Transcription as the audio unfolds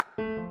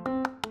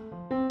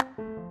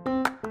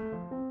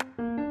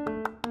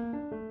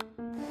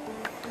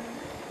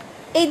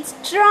It's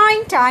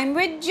drawing time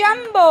with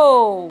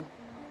Jumbo.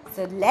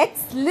 So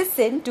let's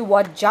listen to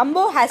what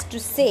Jumbo has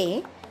to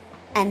say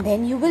and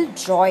then you will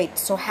draw it.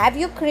 So have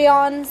your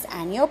crayons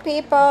and your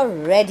paper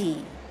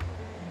ready.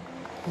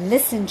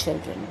 Listen,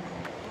 children.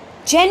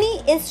 Jenny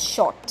is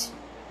short.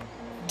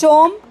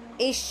 Tom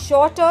is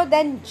shorter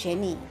than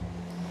Jenny.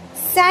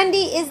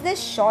 Sandy is the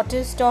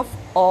shortest of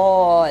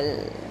all.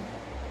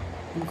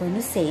 I'm going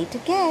to say it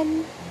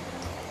again.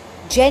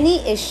 Jenny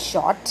is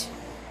short.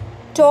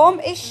 Tom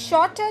is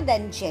shorter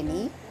than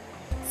Jenny.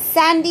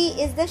 Sandy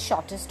is the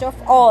shortest of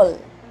all.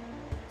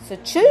 So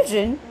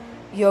children,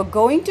 you're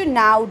going to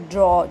now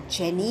draw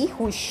Jenny,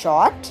 who's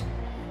short.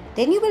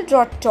 Then you will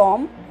draw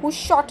Tom, who's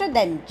shorter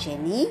than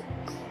Jenny.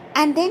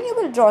 And then you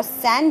will draw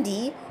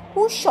Sandy,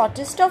 who's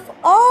shortest of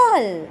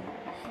all.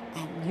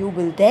 And you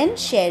will then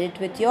share it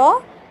with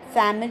your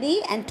family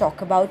and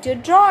talk about your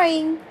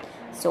drawing.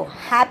 So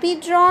happy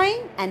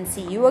drawing and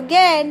see you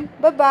again.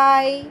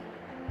 Bye-bye.